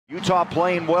Utah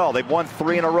playing well. They've won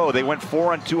 3 in a row. They went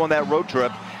 4-2 on that road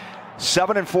trip.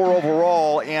 7-4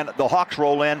 overall, and the Hawks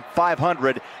roll in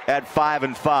 500 at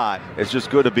 5-5. It's just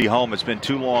good to be home. It's been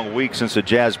 2 long weeks since the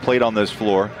Jazz played on this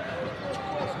floor.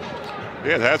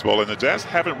 Yeah, it has, Bo, and the Jazz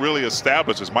haven't really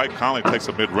established as Mike Conley takes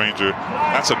a mid-ranger.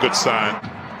 That's a good sign.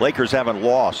 Lakers haven't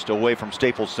lost away from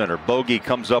Staples Center. Bogey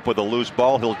comes up with a loose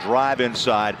ball. He'll drive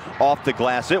inside, off the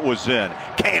glass. It was in.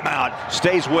 Came out,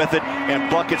 stays with it,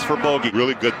 and buckets for Bogey.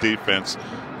 Really good defense,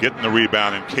 getting the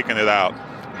rebound and kicking it out,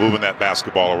 moving that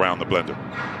basketball around the blender.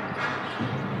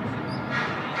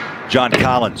 John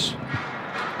Collins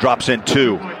drops in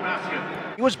 2.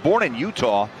 He was born in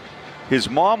Utah.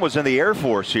 His mom was in the Air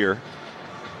Force here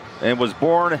and was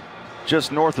born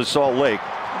just north of Salt Lake.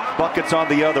 Buckets on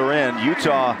the other end.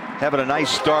 Utah having a nice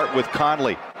start with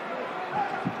Conley.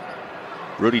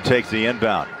 Rudy takes the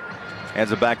inbound.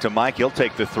 Hands it back to Mike. He'll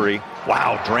take the 3.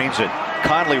 Wow, drains it.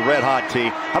 Conley red hot tee.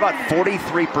 How about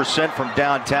 43% from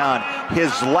downtown? His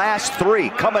last 3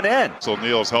 coming in. So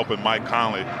Neal's helping Mike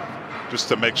Conley just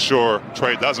to make sure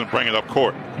Trey doesn't bring it up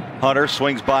court. Hunter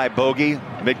swings by Bogey.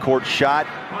 Midcourt shot.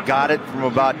 Got it from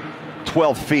about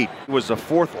 12 feet. It was the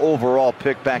 4th overall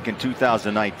pick back in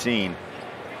 2019.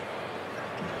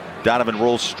 Donovan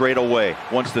rolls straight away.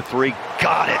 Wants the 3.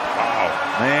 Got it.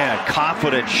 Wow. Man,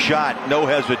 confident shot. No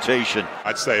hesitation.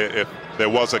 I'd say if there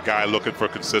was a guy looking for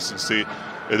consistency,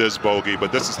 it is Bogey,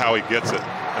 but this is how he gets it.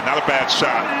 And not a bad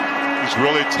shot. He's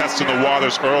really testing the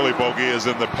waters early. Bogey is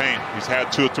in the paint. He's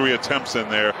had 2 or 3 attempts in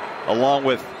there. Along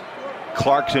with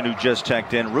Clarkson, who just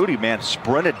checked in. Rudy, man,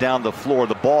 sprinted down the floor.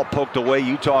 The ball poked away.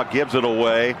 Utah gives it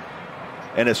away.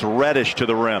 And it's Reddish to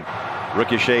the rim.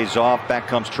 Ricochets off. Back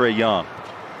comes Trae Young.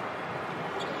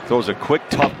 Throws a quick,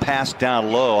 tough pass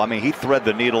down low. I mean, he thread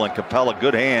the needle, and Capella,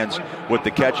 good hands with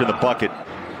the catch in the bucket.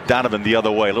 Donovan the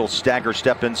other way. A little stagger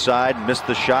step inside. Missed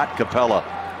the shot. Capella.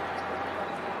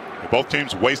 Both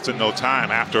teams wasting no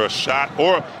time after a shot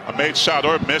or a made shot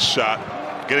or a missed shot,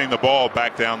 getting the ball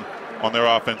back down on their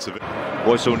offensive.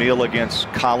 Royce O'Neal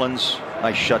against Collins.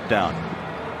 Nice shutdown.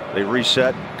 They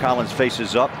reset. Collins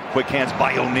faces up. Quick hands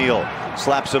by O'Neal.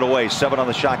 Slaps it away. 7 on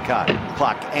the shot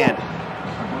clock. And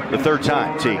the 3rd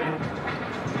time, T.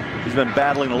 He's been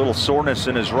battling a little soreness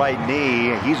in his right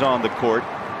knee. He's on the court.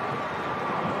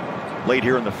 Late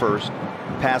here in the 1st.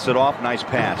 Pass it off. Nice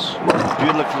pass.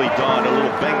 Beautifully done. A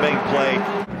little bang-bang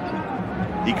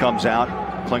play. He comes out.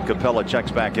 Clint Capella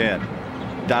checks back in.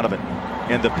 Donovan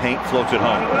in the paint, floats it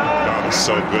home. God is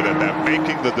so good at that,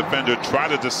 making the defender try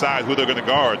to decide who they're going to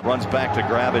guard. Runs back to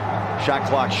grab it. Shot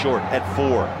clock short at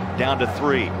 4. Down to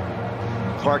 3.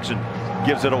 Clarkson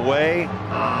gives it away.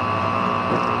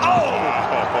 Oh,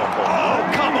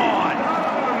 come on.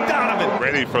 Donovan.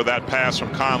 Ready for that pass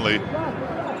from Conley.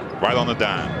 Right on the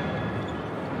dime.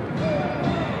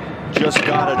 Just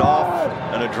got it off,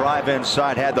 and a drive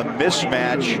inside. Had the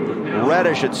mismatch.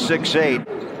 Reddish at 6'8".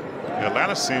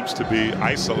 Atlanta seems to be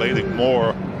isolating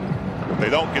more. They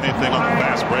don't get anything on the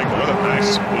fast break. What a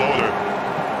nice floater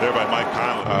there by Mike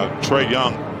Conley. Trae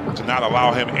Young, to not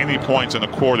allow him any points in the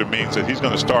quarter means that he's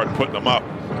going to start putting them up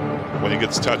when he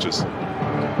gets touches.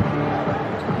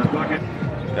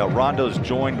 Now Rondo's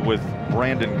joined with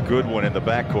Brandon Goodwin in the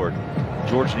backcourt.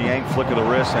 George Niang flick of the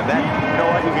wrist, and that, you know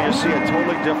what, you can just see a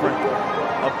totally different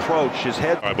approach. His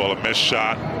head. All right, well, a missed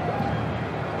shot.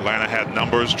 Atlanta had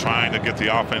numbers trying to get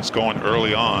the offense going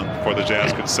early on before the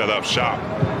Jazz could set up shop.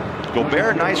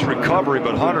 Gobert, nice recovery,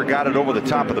 but Hunter got it over the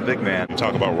top of the big man. You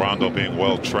talk about Rondo being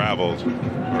well-traveled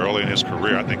early in his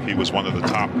career. I think he was one of the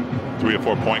top 3 or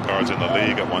 4 point guards in the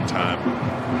league at one time.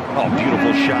 Oh,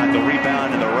 beautiful shot. The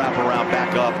rebound and the wraparound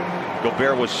back up.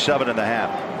 Gobert was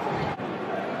 7.5.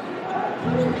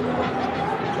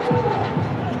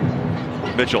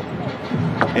 Mitchell,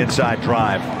 inside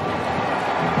drive.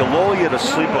 He'll lull you to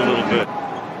sleep a little bit.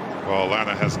 Well,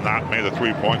 Atlanta has not made a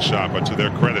 3-point shot, but to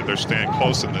their credit, they're staying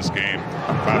close in this game.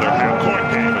 By their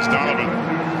half-court game is Donovan.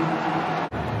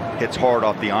 Hits hard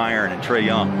off the iron, and Trae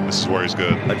Young. This is where he's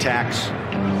good. Attacks.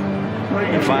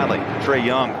 And finally, Trae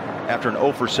Young, after an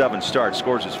 0 for 7 start,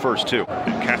 scores his first 2.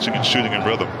 And catching and shooting in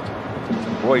rhythm.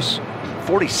 Royce,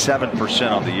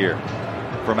 47% on the year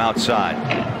from outside.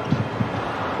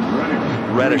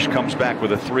 Reddish comes back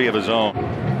with a 3 of his own.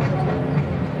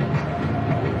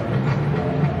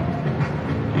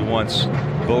 He wants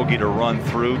Bogey to run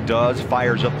through, does,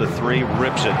 fires up the 3,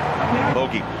 rips it.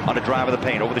 Bogey on a drive of the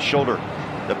paint, over the shoulder.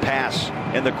 The pass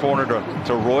in the corner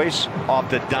to Royce, off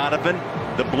to Donovan.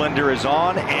 The blender is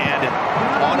on, and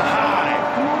on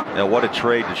high. Now what a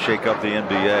trade to shake up the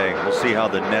NBA. We'll see how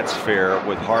the Nets fare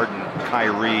with Harden,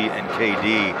 Kyrie, and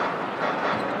KD.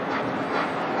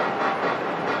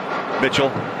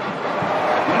 Mitchell.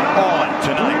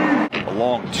 tonight. A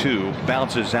long two,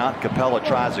 bounces out. Capella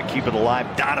tries to keep it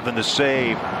alive. Donovan the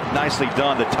save. Nicely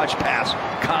done. The touch pass.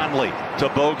 Conley to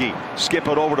Bogey. Skip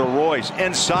it over to Royce.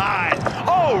 Inside.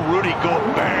 Oh, Rudy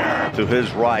Gobert. To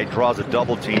his right, draws a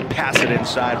double team. Pass it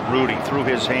inside. Rudy through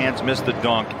his hands. Missed the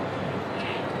dunk.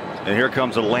 And here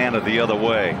comes Atlanta the other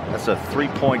way. That's a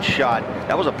three-point shot.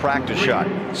 That was a practice shot.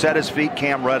 Set his feet.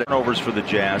 Cam Reddish. Turnovers for the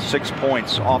Jazz. 6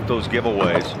 points off those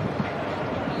giveaways.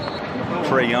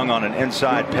 Trae Young on an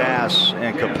inside pass,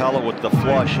 and Capella with the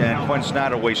flush, and Quinn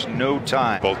Snyder wastes no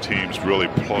time. Both teams really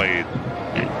played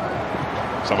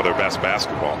some of their best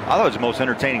basketball. I thought it was the most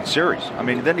entertaining series. I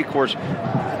mean, then of course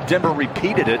Denver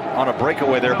repeated it on a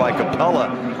breakaway there by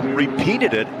Capella,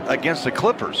 repeated it against the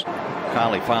Clippers.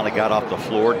 Conley finally got off the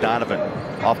floor. Donovan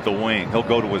off the wing. He'll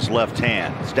go to his left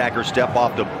hand. Stagger step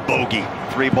off to Bogey.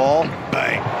 3-ball.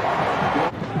 Bang.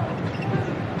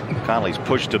 Conley's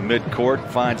pushed to midcourt.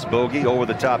 Finds Bogey. Over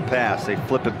the top pass. They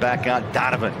flip it back out.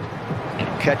 Donovan.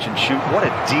 Catch and shoot. What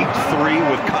a deep three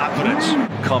with confidence.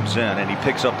 Comes in and he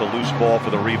picks up the loose ball for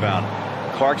the rebound.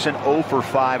 Clarkson 0 for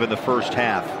 5 in the first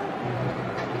half.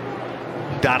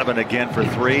 Donovan again for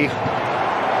 3.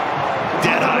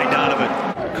 Dead-eye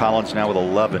Donovan. Collins now with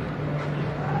 11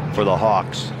 for the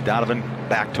Hawks. Donovan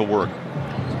back to work.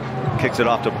 Kicks it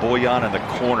off to Bojan in the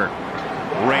corner.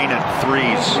 Raining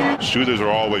threes. Shooters are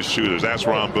always shooters. That's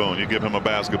Ron Boone. You give him a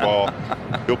basketball,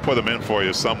 he'll put them in for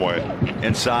you some way.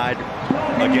 Inside.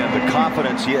 Again, the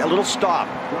confidence. Yeah, a little stop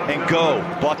and go.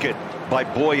 Bucket by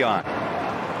Bojan.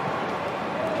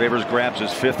 Favors grabs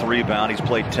his 5th rebound. He's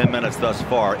played 10 minutes thus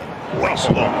far. Waits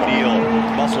O'Neal.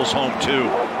 Muscles home too.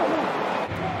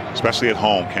 Especially at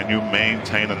home, can you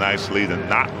maintain a nice lead and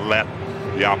not let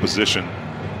the opposition,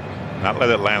 not let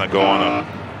Atlanta go on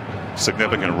a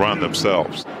significant run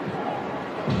themselves?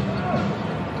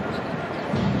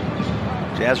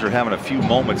 Jazz are having a few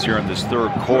moments here in this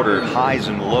third quarter. Highs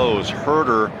and lows.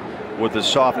 Herter with a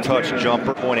soft touch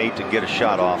jumper. 0.8 to get a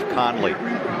shot off. Conley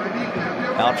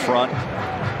out front.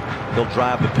 He'll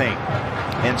drive the paint.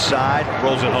 Inside.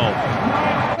 Rolls it home.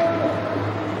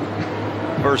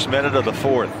 First minute of the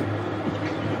fourth.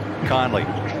 Conley.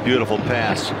 Beautiful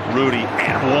pass. Rudy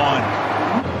and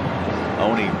 1.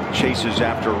 Oni chases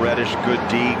after Reddish. Good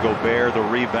D. Gobert the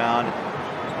rebound.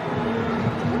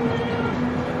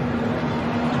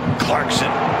 Clarkson.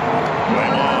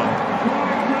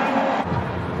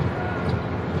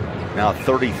 Now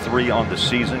 33 on the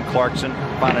season. Clarkson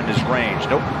finding his range.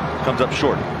 Nope. Comes up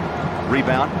short.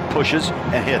 Rebound. Pushes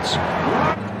and hits.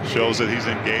 Shows that he's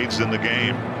engaged in the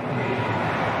game.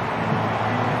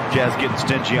 Jazz getting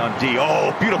stingy on D.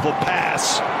 Oh, beautiful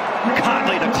pass.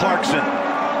 Conley to Clarkson.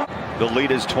 The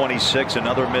lead is 26.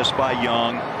 Another miss by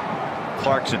Young.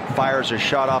 Clarkson fires a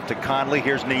shot off to Conley.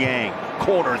 Here's Niang.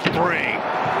 Corner 3.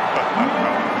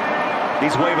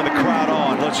 He's waving the crowd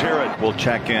on. Let's hear it. We'll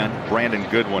check in. Brandon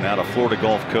Goodwin out of Florida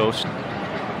Gulf Coast.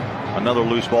 Another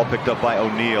loose ball picked up by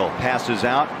O'Neal. Passes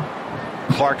out.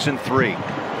 Clarkson 3.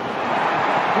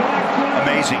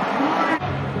 Amazing.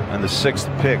 And the 6th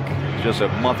pick just a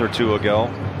month or two ago.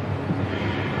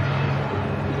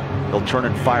 They'll turn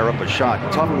and fire up a shot.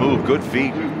 Tough move. Good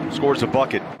feet. Scores a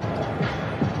bucket.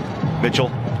 Mitchell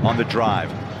on the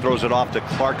drive. Throws it off to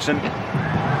Clarkson.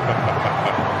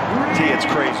 T, it's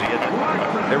crazy, isn't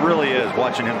it? It really is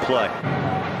watching him play.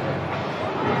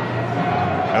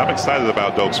 And I'm excited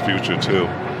about Doak's future too.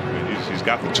 I mean, he's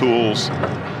got the tools.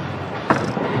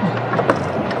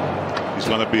 He's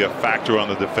going to be a factor on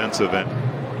the defensive end.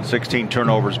 16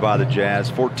 turnovers by the Jazz,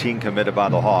 14 committed by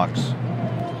the Hawks.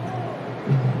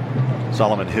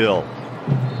 Solomon Hill.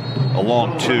 A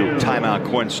long 2. Timeout,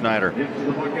 Quinn Snyder.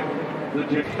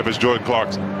 If it's Jordan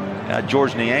Clarkson.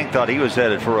 George Niang thought he was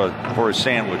headed for a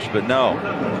sandwich, but no.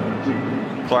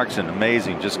 Clarkson,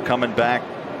 amazing, just coming back,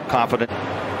 confident.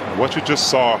 What you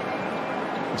just saw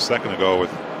a second ago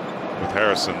with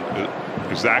Harrison,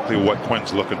 exactly what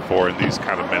Quinn's looking for in these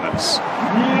kind of minutes.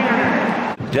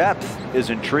 Depth is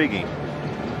intriguing.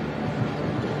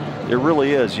 It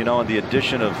really is, you know, and the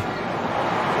addition of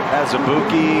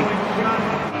Azubuike.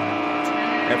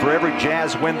 And for every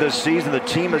Jazz win this season, the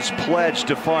team has pledged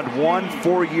to fund one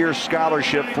 4-year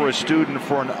scholarship for a student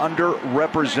for an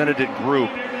underrepresented group.